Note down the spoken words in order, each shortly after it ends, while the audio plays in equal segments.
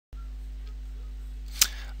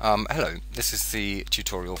Hello, this is the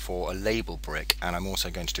tutorial for a label brick, and I'm also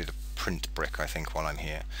going to do the print brick, I think, while I'm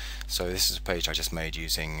here. So this is a page I just made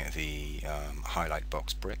using the highlight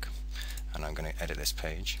box brick, and I'm going to edit this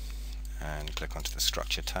page and click onto the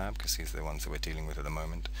structure tab because these are the ones that we're dealing with at the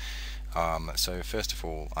moment. So first of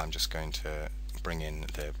all, I'm just going to bring in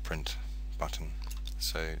the print button.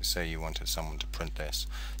 So say you wanted someone to print this,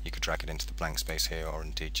 you could drag it into the blank space here, or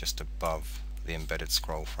indeed just above the embedded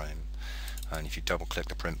scroll frame. And if you double click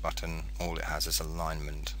the print button, all it has is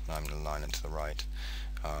alignment. I'm going to align it to the right,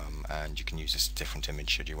 and you can use this different image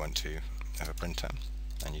should you want to of a printer,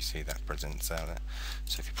 and you see that presents there.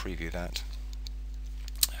 So if you preview that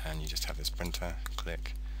and you just have this printer,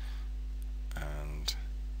 click, and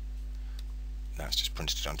that's just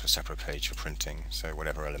printed it onto a separate page for printing. So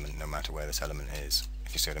whatever element, no matter where this element is,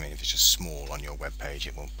 if you see what I mean, if it's just small on your web page,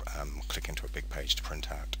 it will click into a big page to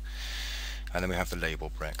print out. And then we have the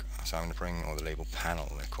label brick. So I'm going to bring, or the label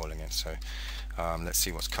panel they're calling it. So let's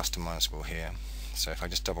see what's customizable here. So if I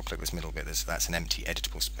just double click this middle bit, that's an empty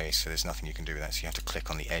editable space, so there's nothing you can do with that. So you have to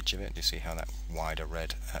click on the edge of it. You see how that wider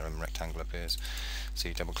red rectangle appears? So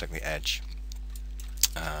you double click the edge,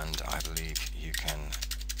 and I believe you can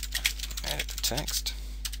edit the text,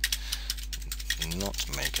 not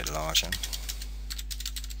make it larger,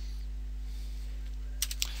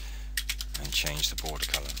 and change the border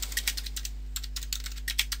color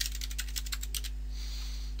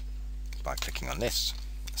by clicking on this.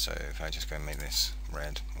 So if I just go and make this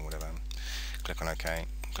red or whatever, click on OK,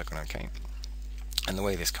 click on OK. And the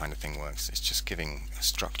way this kind of thing works is just giving a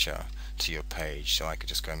structure to your page. So I could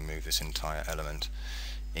just go and move this entire element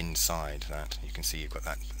inside that. You can see you've got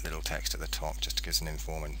that little text at the top, just to give an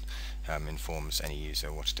informs any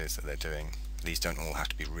user what it is that they're doing. These don't all have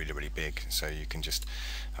to be really big, so you can just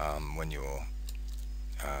when you're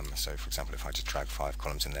so for example, if I just drag 5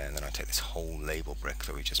 columns in there and then I take this whole label brick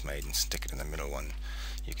that we just made and stick it in the middle one,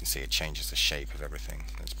 you can see it changes the shape of everything.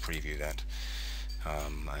 Let's preview that,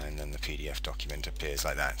 and then the PDF document appears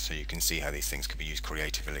like that. So you can see how these things could be used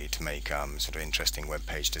creatively to make sort of interesting web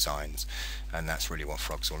page designs, and that's really what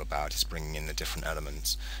Frog's all about, is bringing in the different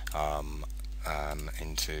elements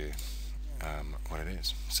into what it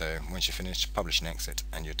is. So once you're finished, publish and exit,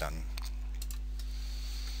 and you're done.